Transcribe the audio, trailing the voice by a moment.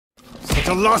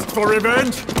a lust for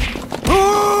revenge?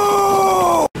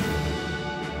 Oh!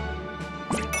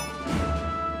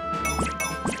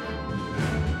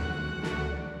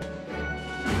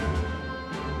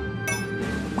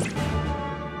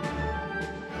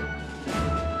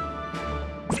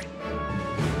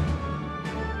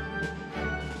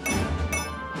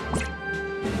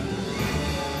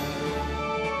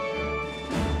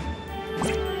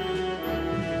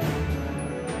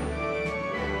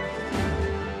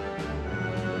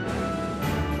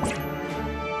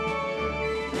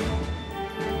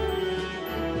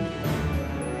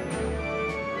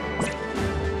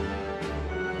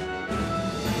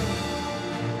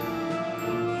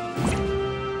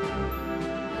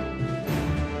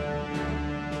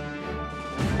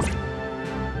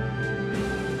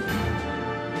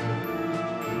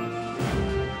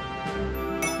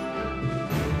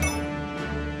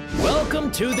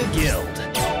 Welcome to the guild.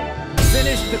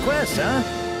 Finished the quest, huh?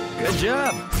 Good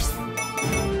job.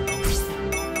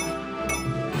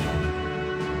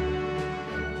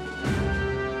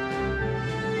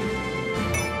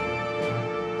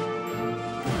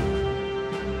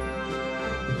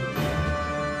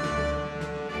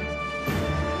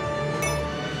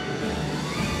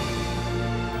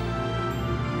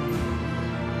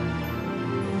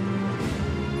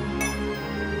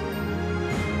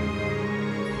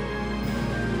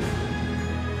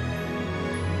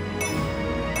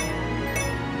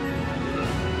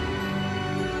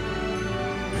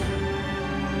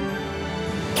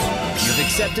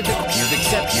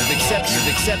 You've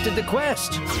accepted the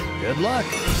quest. Good luck.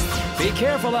 Be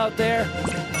careful out there.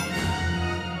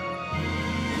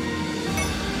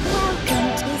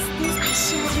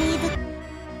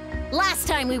 Last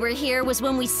time we were here was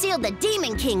when we sealed the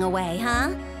Demon King away,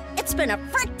 huh? It's been a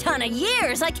frick ton of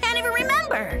years, I can't even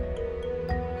remember.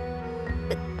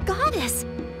 Goddess,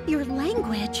 your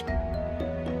language.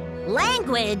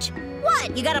 Language?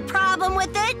 What, you got a problem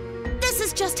with it? This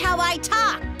is just how I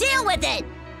talk. Deal with it!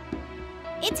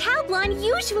 It's how Blonde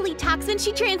usually talks when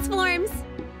she transforms.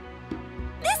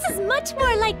 This is much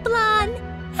more like Blonde.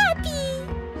 Happy!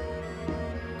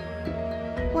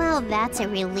 Well, that's a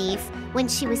relief. When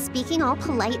she was speaking all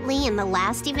politely in the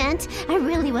last event, I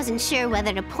really wasn't sure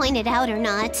whether to point it out or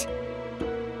not.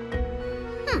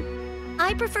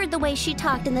 I preferred the way she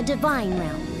talked in the Divine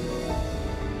Realm.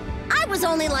 I was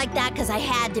only like that because I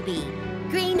had to be.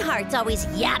 Greenheart's always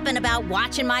yapping about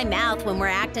watching my mouth when we're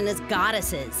acting as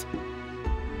goddesses.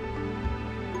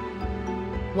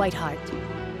 Whiteheart,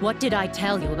 what did I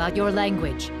tell you about your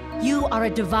language? You are a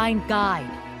divine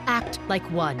guide. Act like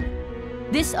one.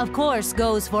 This, of course,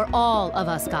 goes for all of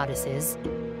us goddesses.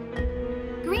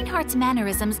 Greenheart's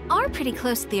mannerisms are pretty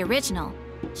close to the original.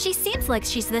 She seems like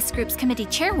she's this group's committee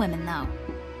chairwoman, though.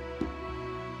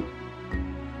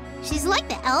 She's like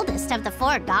the eldest of the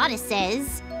 4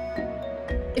 goddesses.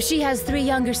 If she has 3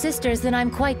 younger sisters, then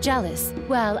I'm quite jealous.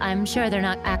 Well, I'm sure they're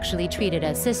not actually treated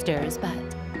as sisters, but...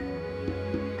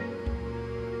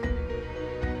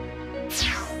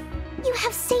 You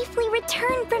have safely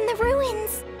returned from the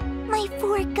ruins. My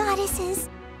 4 goddesses.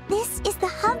 This is the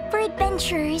hub for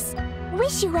adventurers,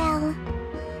 Wishuel.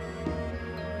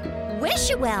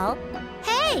 Wishuel?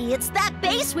 Hey, it's that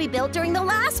base we built during the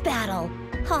last battle.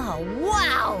 Oh,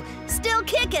 wow! Still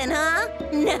kicking, huh?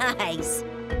 Nice!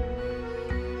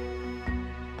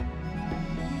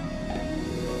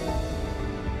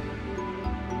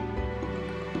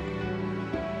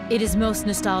 It is most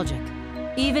nostalgic.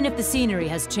 Even if the scenery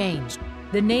has changed,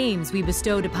 the names we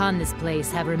bestowed upon this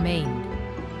place have remained.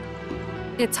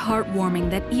 It's heartwarming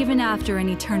that even after an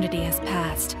eternity has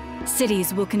passed,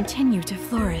 cities will continue to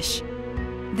flourish.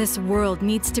 This world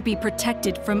needs to be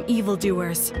protected from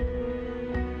evildoers.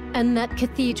 And that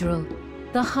cathedral,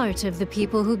 the heart of the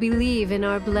people who believe in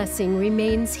our blessing,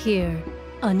 remains here,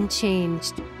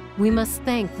 unchanged. We must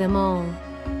thank them all.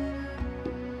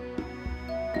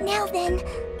 Now then,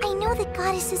 I know the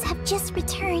goddesses have just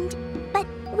returned, but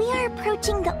we are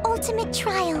approaching the ultimate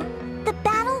trial, the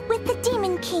battle with the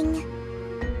Demon King.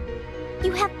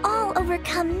 You have all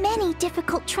overcome many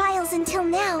difficult trials until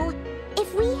now.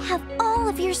 If we have all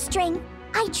of your strength,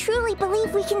 I truly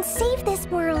believe we can save this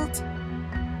world.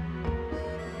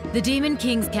 The Demon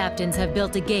King's captains have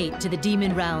built a gate to the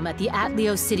Demon Realm at the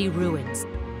Atlio City ruins.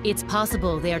 It's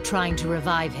possible they are trying to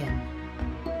revive him.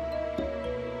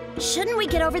 Shouldn't we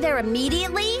get over there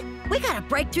immediately? We gotta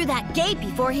break through that gate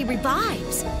before he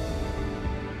revives.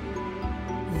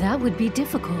 That would be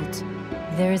difficult.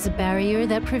 There is a barrier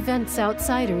that prevents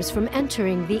outsiders from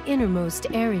entering the innermost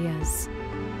areas.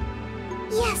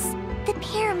 Yes, the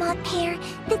Paramount pair,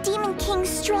 the Demon King's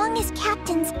strongest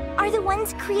captains, are the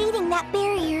ones creating that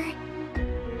barrier.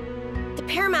 The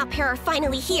Paramount pair are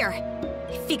finally here.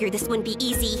 I figured this wouldn't be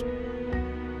easy.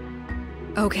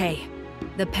 Okay.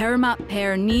 The Paramount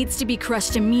pair needs to be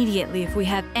crushed immediately if we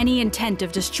have any intent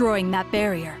of destroying that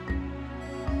barrier.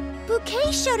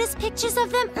 Bouquet showed us pictures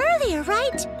of them earlier,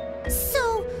 right?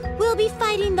 So, we'll be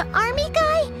fighting the army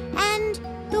guy and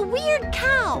the weird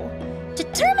cow.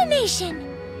 Determination!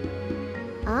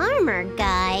 Armor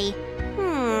guy?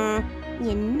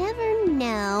 You never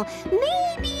know.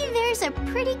 Maybe there's a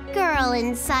pretty girl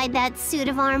inside that suit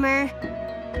of armor.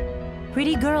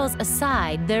 Pretty girls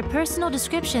aside, their personal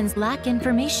descriptions lack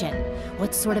information.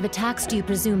 What sort of attacks do you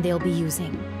presume they'll be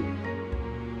using?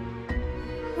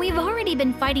 We've already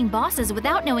been fighting bosses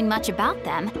without knowing much about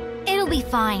them. It'll be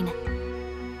fine.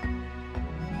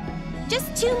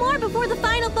 Just 2 more before the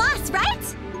final boss,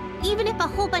 right? Even if a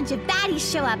whole bunch of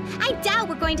baddies show up, I doubt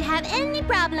we're going to have any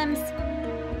problems.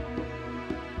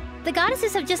 The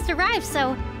goddesses have just arrived,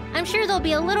 so I'm sure there'll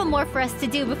be a little more for us to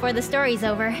do before the story's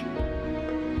over.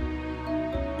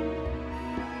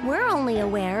 We're only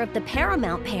aware of the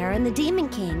Paramount pair and the Demon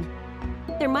King.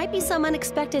 There might be some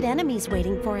unexpected enemies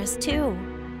waiting for us, too.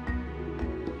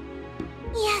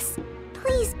 Yes,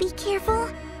 please be careful.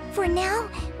 For now,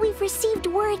 we've received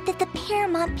word that the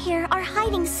Paramount pair are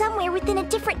hiding somewhere within a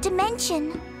different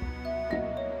dimension.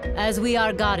 As we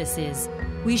are goddesses,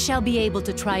 we shall be able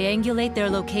to triangulate their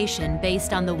location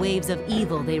based on the waves of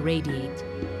evil they radiate.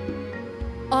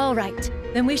 All right,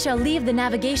 then we shall leave the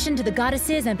navigation to the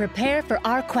goddesses and prepare for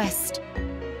our quest.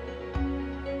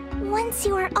 Once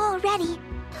you are all ready,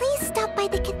 please stop by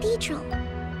the cathedral.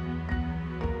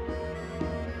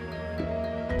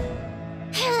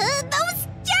 Those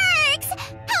jerks!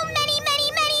 How many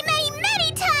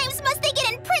times must they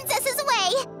get in Princess's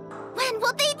way? When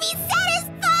will they be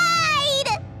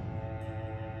satisfied?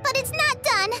 But it's not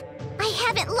done. I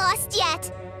haven't lost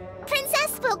yet.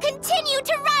 Princess will continue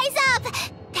to rise up.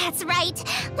 That's right,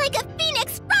 like a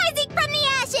phoenix rising from the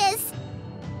ashes.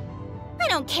 I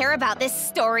don't care about this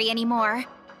story anymore.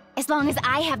 As long as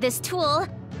I have this tool,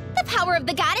 the power of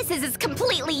the goddesses is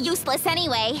completely useless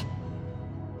anyway.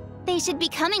 They should be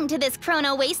coming to this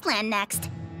Chrono Wasteland next.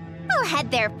 I'll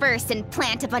head there first and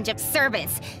plant a bunch of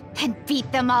servants and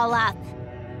beat them all up.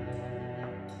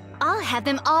 I'll have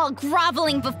them all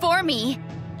groveling before me,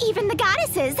 even the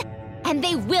goddesses, and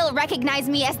they will recognize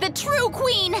me as the true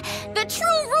queen, the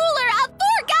true ruler of 4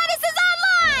 Goddesses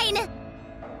Online!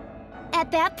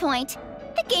 At that point,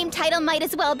 the game title might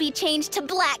as well be changed to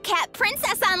Black Cat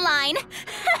Princess Online.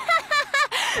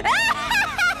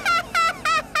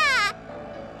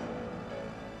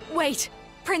 Wait,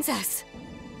 Princess!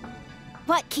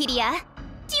 What, Kiria?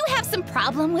 Do you have some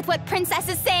problem with what Princess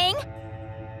is saying?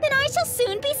 Then I shall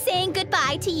soon be saying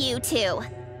goodbye to you too.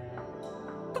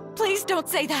 Please don't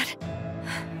say that.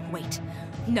 Wait,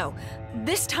 no.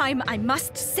 This time I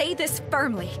must say this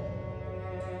firmly.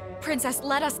 Princess,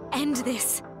 let us end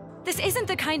this. This isn't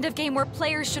the kind of game where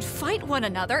players should fight one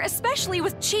another, especially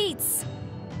with cheats.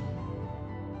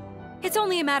 It's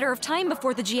only a matter of time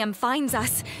before the GM finds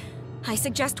us. I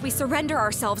suggest we surrender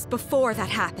ourselves before that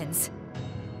happens.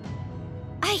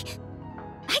 I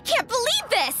can't believe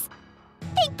this!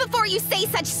 Think before you say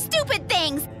such stupid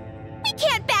things! We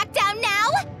can't back down now!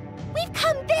 We've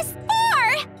come this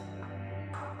far!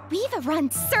 We've run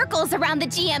circles around the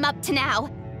GM up to now,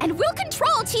 and we'll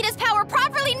control Cheetah's power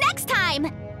properly next time!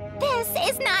 This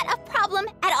is not a problem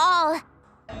at all.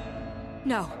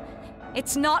 No,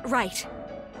 it's not right.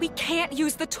 We can't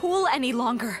use the tool any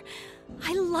longer.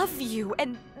 I love you,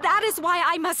 and that is why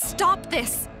I must stop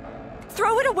this.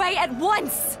 Throw it away at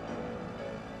once!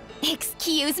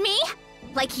 Excuse me?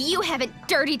 Like you haven't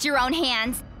dirtied your own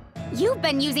hands. You've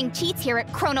been using cheats here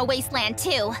at Chrono Wasteland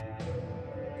too.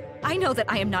 I know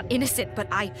that I am not innocent, but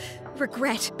I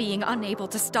regret being unable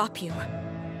to stop you.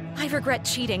 I regret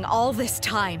cheating all this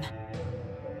time.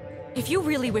 If you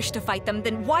really wish to fight them,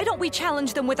 then why don't we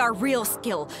challenge them with our real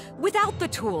skill, without the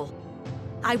tool?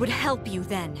 I would help you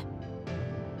then.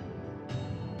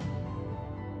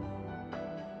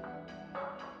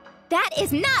 That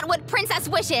is not what Princess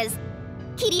wishes!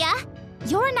 Kiria,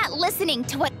 you're not listening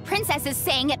to what Princess is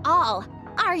saying at all,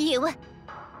 are you?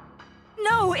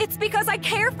 No, it's because I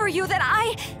care for you that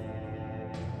I...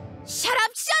 Shut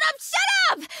up, shut up, shut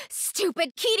up!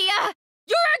 Stupid Kiria!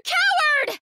 You're a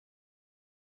coward!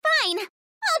 Fine,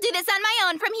 I'll do this on my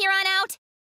own from here on out.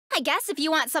 I guess if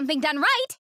you want something done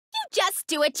right, you just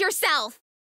do it yourself.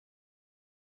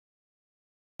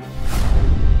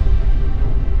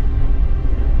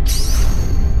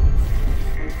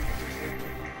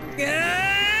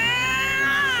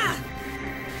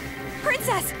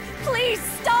 Princess, please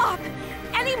stop!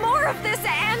 Any more of this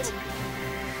and...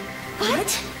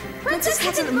 What? Princess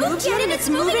hasn't moved yet and it's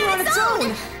moving on its own!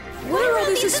 What are all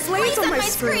these displays on my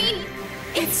screen?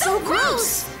 It's so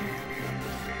gross!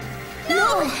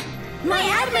 No! My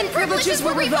admin privileges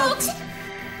were revoked!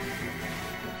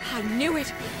 I knew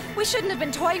it! We shouldn't have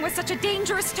been toying with such a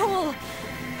dangerous tool!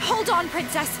 Hold on,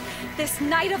 Princess! This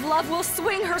Knight of Love will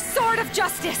swing her sword of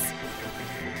justice!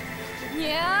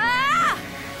 Yeah!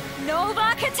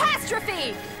 Nova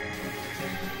Catastrophe!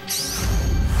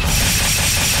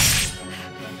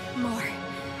 More.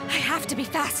 I have to be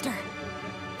faster.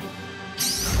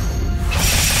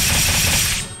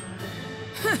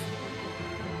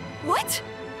 What?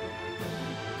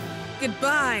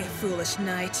 Goodbye, foolish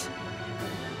knight.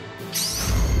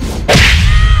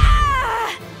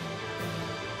 Ah!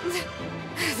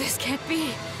 This can't be.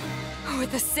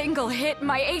 With a single hit,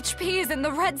 my HP is in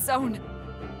the red zone.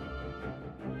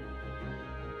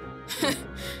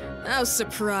 How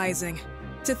surprising.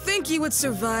 To think you would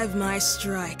survive my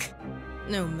strike.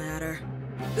 No matter.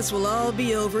 This will all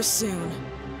be over soon.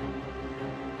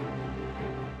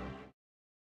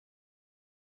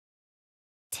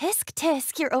 Tisk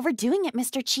tisk, you're overdoing it,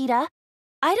 Mr. Cheetah.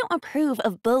 I don't approve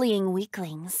of bullying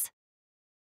weaklings.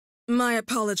 My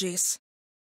apologies.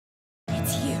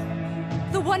 It's you.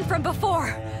 The one from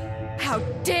before. How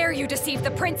dare you deceive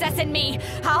the princess and me!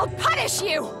 I'll punish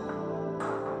you!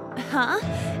 Huh?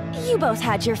 You both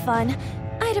had your fun.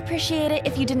 I'd appreciate it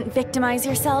if you didn't victimize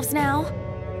yourselves now.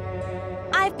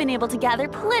 I've been able to gather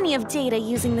plenty of data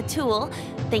using the tool.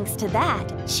 Thanks to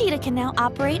that, Cheetah can now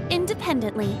operate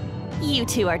independently. You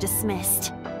two are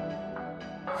dismissed.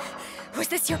 Was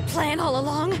this your plan all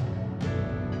along?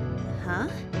 Huh?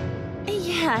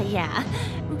 Yeah.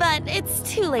 But it's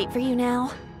too late for you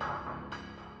now.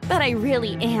 But I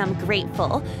really am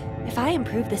grateful. If I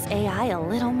improve this AI a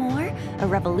little more, a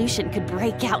revolution could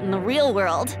break out in the real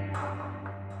world.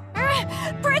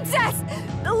 Princess!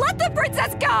 Let the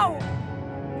princess go!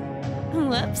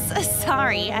 Whoops,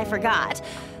 sorry, I forgot.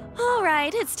 All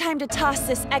right, it's time to toss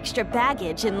this extra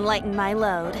baggage and lighten my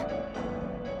load.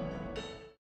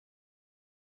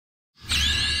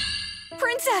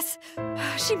 Princess!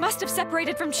 She must have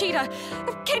separated from Cheetah.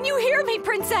 Can you hear me,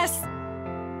 Princess?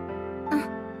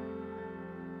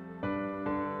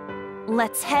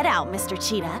 Let's head out, Mr.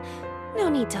 Cheetah. No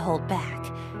need to hold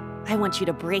back. I want you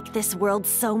to break this world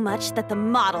so much that the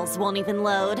models won't even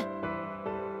load.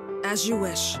 As you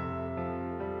wish.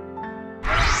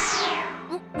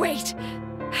 Wait!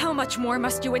 How much more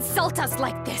must you insult us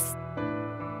like this?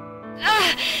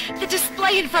 The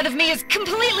display in front of me is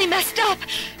completely messed up!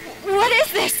 What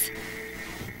is this?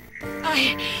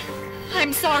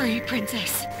 I'm sorry,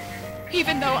 Princess.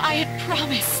 Even though I had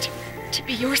promised to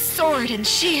be your sword and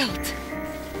shield.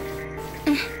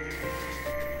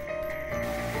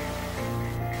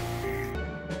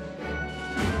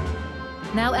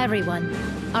 Now everyone,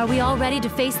 are we all ready to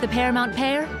face the Paramount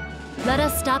Pair? Let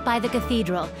us stop by the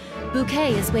cathedral.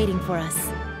 Bouquet is waiting for us.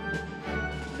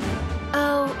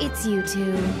 Oh, it's you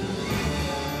two.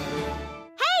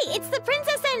 Hey, it's the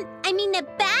the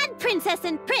bad princess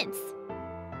and prince.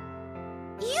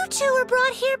 You two were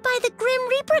brought here by the Grim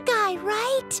Reaper guy,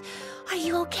 right? Are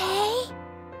you okay?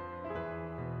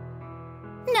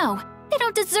 No, they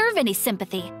don't deserve any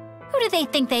sympathy. Who do they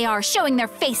think they are, showing their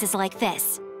faces like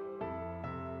this?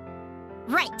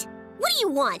 Right. What do you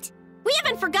want? We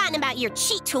haven't forgotten about your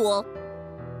cheat tool.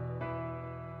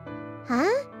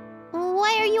 Huh?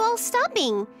 Why are you all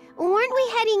stopping? Weren't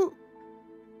we heading...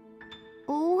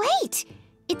 Wait!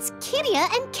 It's Kiria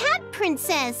and Cat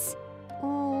Princess!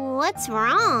 What's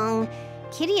wrong?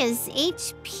 Kiria's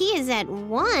HP is at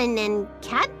 1 and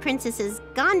Cat Princess has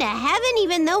gone to heaven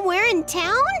even though we're in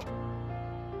town?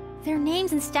 Their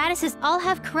names and statuses all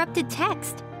have corrupted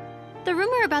text. The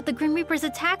rumor about the Grim Reaper's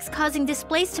attacks causing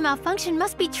displays to malfunction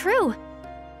must be true.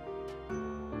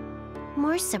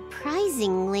 More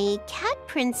surprisingly, Cat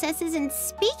Princess isn't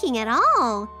speaking at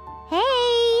all.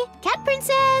 Hey, Cat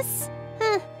Princess!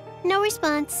 Huh, no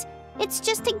response. It's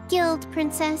just a guild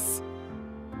princess.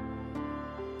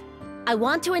 I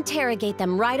want to interrogate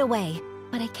them right away,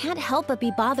 but I can't help but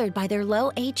be bothered by their low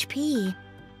HP.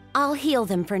 I'll heal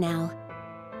them for now.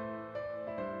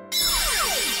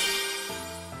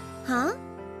 Huh?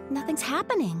 Nothing's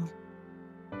happening.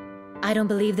 I don't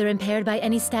believe they're impaired by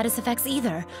any status effects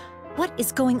either. What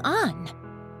is going on?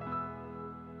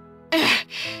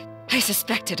 I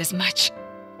suspected as much.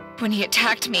 When he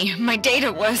attacked me, my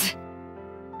data was...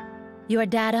 Your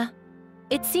data?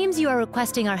 It seems you are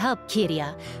requesting our help,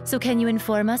 Kiria. So can you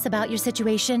inform us about your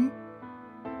situation?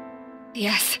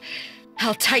 Yes.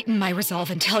 I'll tighten my resolve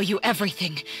and tell you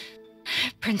everything.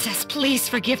 Princess, please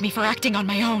forgive me for acting on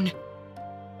my own.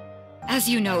 As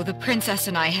you know, the princess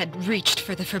and I had reached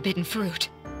for the forbidden fruit.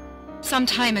 Some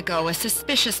time ago, a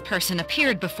suspicious person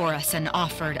appeared before us and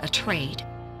offered a trade.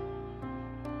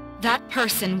 That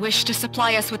person wished to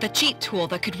supply us with a cheat tool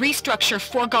that could restructure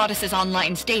 4 Goddesses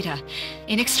Online's data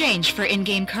in exchange for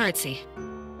in-game currency.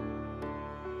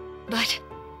 But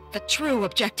the true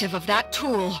objective of that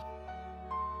tool...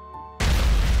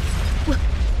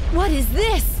 What is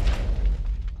this?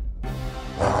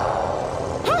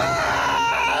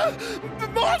 Ah! The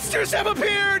monsters have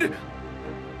appeared!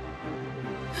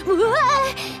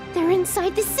 They're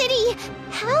inside the city!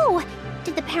 How?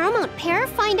 Did the Paramount Pair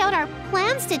find out our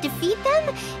plans to defeat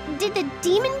them? Did the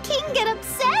Demon King get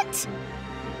upset?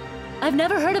 I've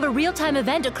never heard of a real-time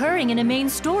event occurring in a main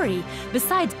story.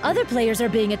 Besides, other players are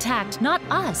being attacked, not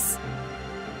us.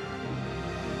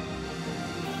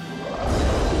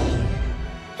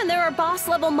 And there are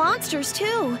boss-level monsters,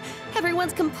 too.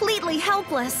 Everyone's completely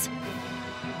helpless.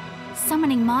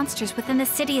 Summoning monsters within the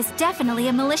city is definitely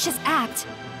a malicious act.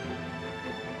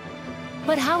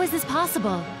 But how is this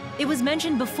possible? It was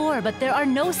mentioned before, but there are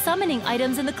no summoning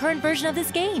items in the current version of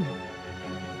this game.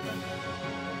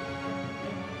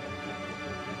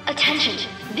 Attention,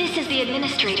 this is the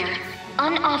administrator.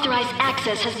 Unauthorized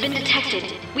access has been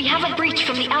detected. We have a breach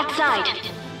from the outside.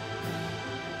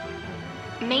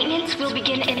 Maintenance will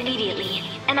begin immediately,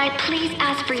 and I please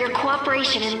ask for your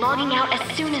cooperation in logging out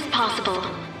as soon as possible.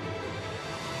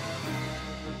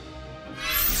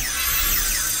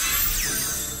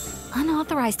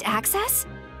 Unauthorized access?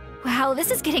 Wow, this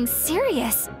is getting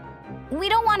serious. We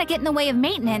don't want to get in the way of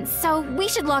maintenance, so we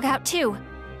should log out too.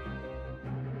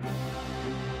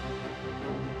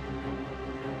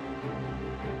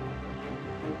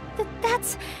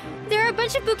 There are a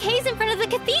bunch of bouquets in front of the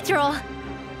cathedral!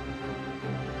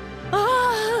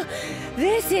 Ah,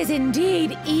 this is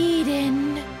indeed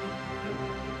Eden.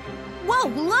 Whoa,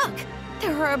 look!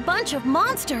 There are a bunch of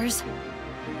monsters!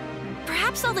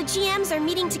 Perhaps all the GMs are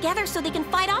meeting together so they can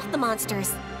fight off the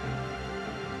monsters.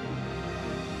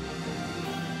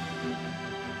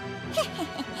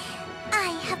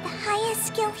 I have the highest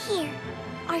skill here.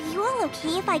 Are you all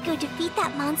okay if I go defeat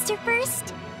that monster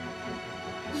first?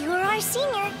 You're our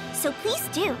senior, so please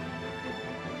do.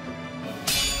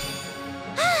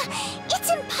 It's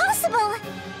impossible!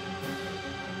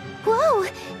 Whoa,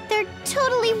 they're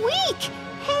totally weak!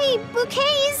 Hey,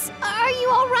 bouquets, are you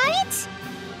alright?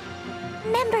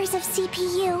 Members of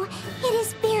CPU, it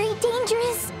is very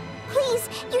dangerous. Please,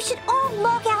 you should all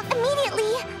log out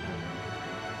immediately.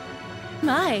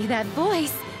 My, that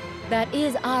voice. That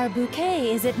is our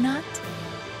bouquet, is it not?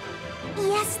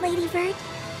 Yes, Lady Bird.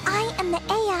 I am the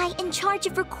AI in charge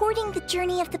of recording the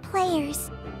journey of the players.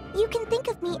 You can think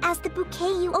of me as the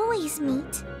bouquet you always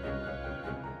meet.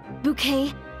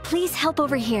 Bouquet, please help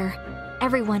over here.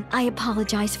 Everyone, I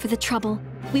apologize for the trouble.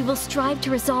 We will strive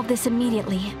to resolve this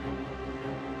immediately.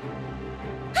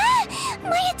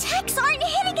 My attacks aren't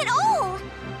hitting at all!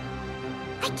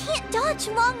 I can't dodge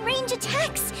long-range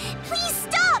attacks. Please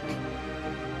stop!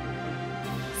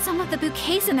 Some of the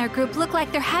bouquets in their group look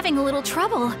like they're having a little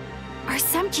trouble. Are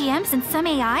some GMs and some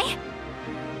AI?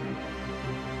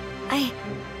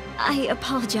 I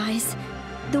apologize.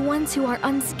 The ones who are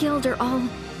unskilled are all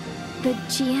the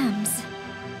GMs.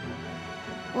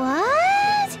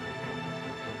 What?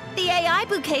 The AI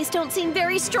bouquets don't seem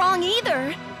very strong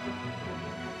either.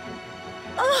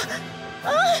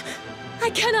 I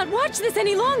cannot watch this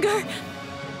any longer!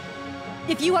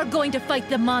 If you are going to fight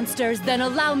the monsters, then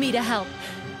allow me to help.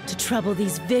 To trouble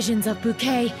these visions of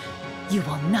Bouquet, you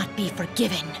will not be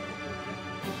forgiven.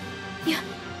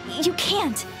 You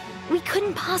can't. We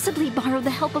couldn't possibly borrow the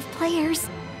help of players.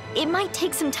 It might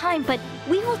take some time, but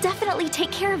we will definitely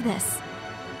take care of this.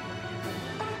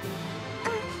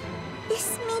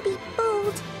 This may be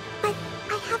bold, but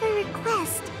I have a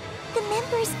request. The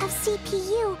members of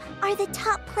CPU are the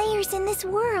top players in this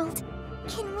world.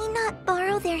 Can we not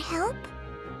borrow their help?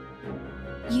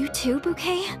 You too,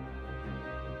 Bouquet?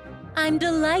 I'm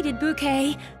delighted,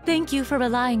 Bouquet. Thank you for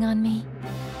relying on me.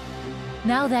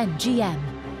 Now then, GM.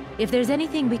 If there's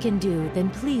anything we can do, then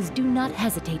please do not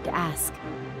hesitate to ask.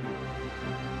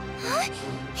 Huh?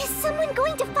 Is someone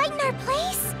going to fight in our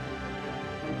place?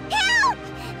 Help!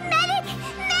 Medic!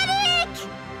 Medic!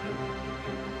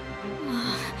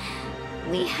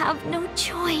 We have no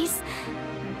choice.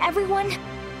 Everyone,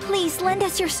 please lend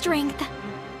us your strength.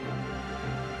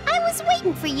 I was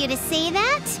waiting for you to say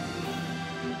that.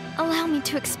 Allow me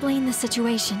to explain the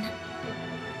situation.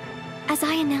 As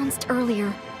I announced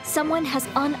earlier, someone has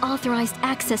unauthorized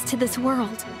access to this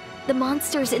world. The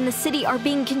monsters in the city are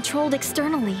being controlled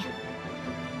externally.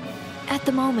 At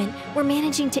the moment, we're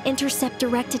managing to intercept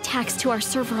direct attacks to our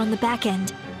server on the back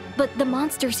end, but the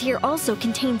monsters here also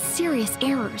contain serious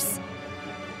errors.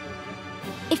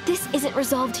 If this isn't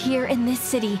resolved here in this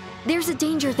city, there's a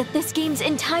danger that this game's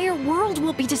entire world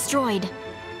will be destroyed.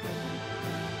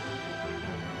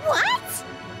 What?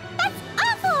 That's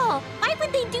awful! Why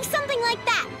would they do something like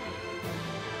that?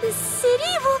 The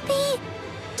city will be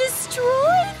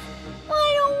destroyed?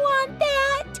 I don't want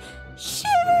that!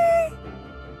 Shiver!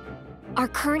 Our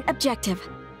current objective,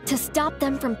 to stop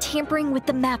them from tampering with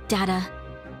the map data.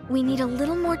 We need a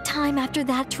little more time after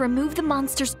that to remove the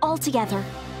monsters altogether.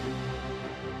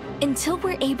 Until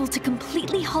we're able to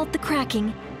completely halt the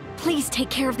cracking, please take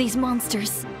care of these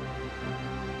monsters.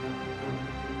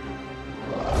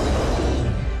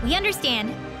 We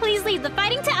understand. Please leave the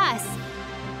fighting to us.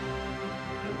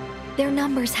 Their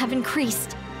numbers have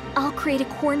increased. I'll create a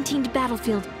quarantined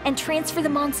battlefield and transfer the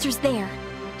monsters there.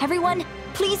 Everyone,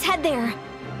 please head there.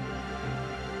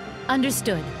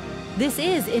 Understood. This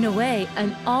is, in a way,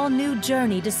 an all-new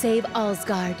journey to save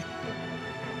Alsgard.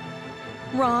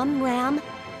 Ram,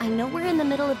 I know we're in the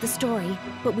middle of the story,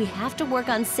 but we have to work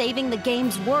on saving the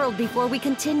game's world before we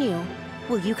continue.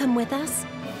 Will you come with us?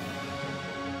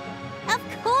 Of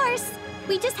course!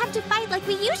 We just have to fight like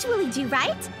we usually do,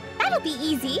 right? That'll be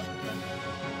easy.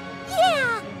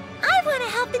 Yeah! I want to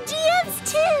help the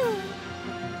GMs too!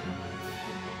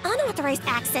 Unauthorized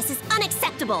access is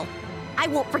unacceptable! I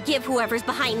won't forgive whoever's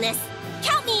behind this.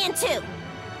 Count me in too!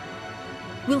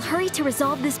 We'll hurry to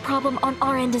resolve this problem on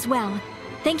our end as well.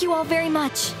 Thank you all very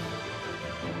much.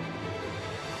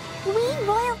 We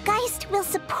Royal Geist will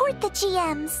support the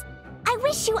GMs. I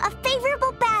wish you a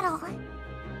favorable battle.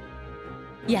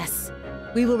 Yes,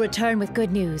 we will return with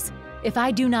good news. If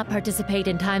I do not participate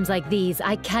in times like these,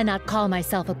 I cannot call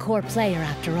myself a core player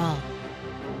after all.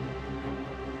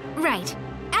 Right.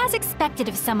 As expected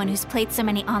of someone who's played so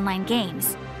many online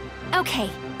games. Okay,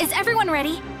 is everyone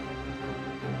ready?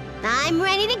 I'm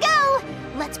ready to go!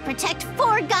 Let's protect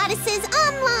 4 goddesses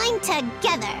online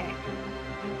together!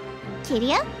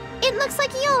 Kiria, it looks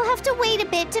like you'll have to wait a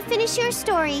bit to finish your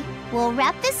story. We'll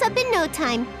wrap this up in no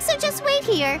time, so just wait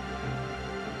here.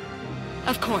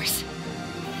 Of course.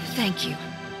 Thank you.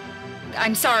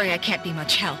 I'm sorry I can't be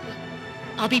much help.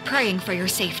 I'll be praying for your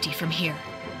safety from here.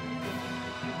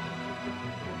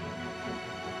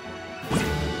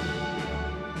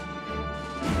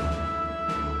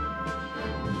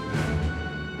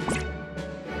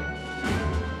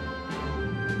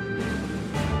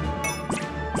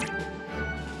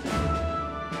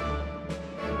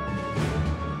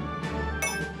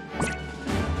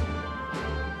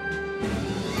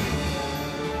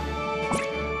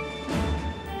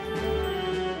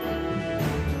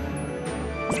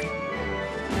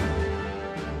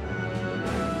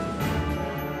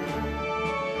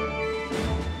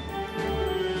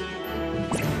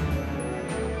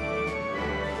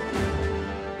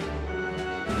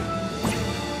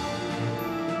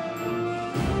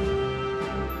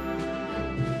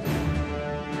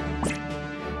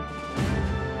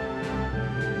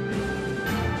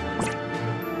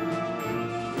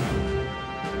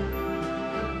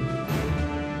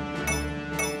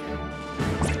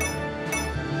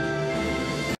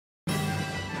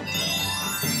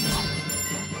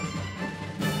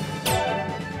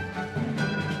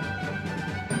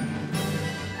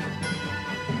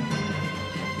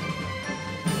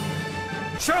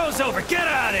 Show's over! Get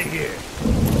out of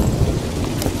here!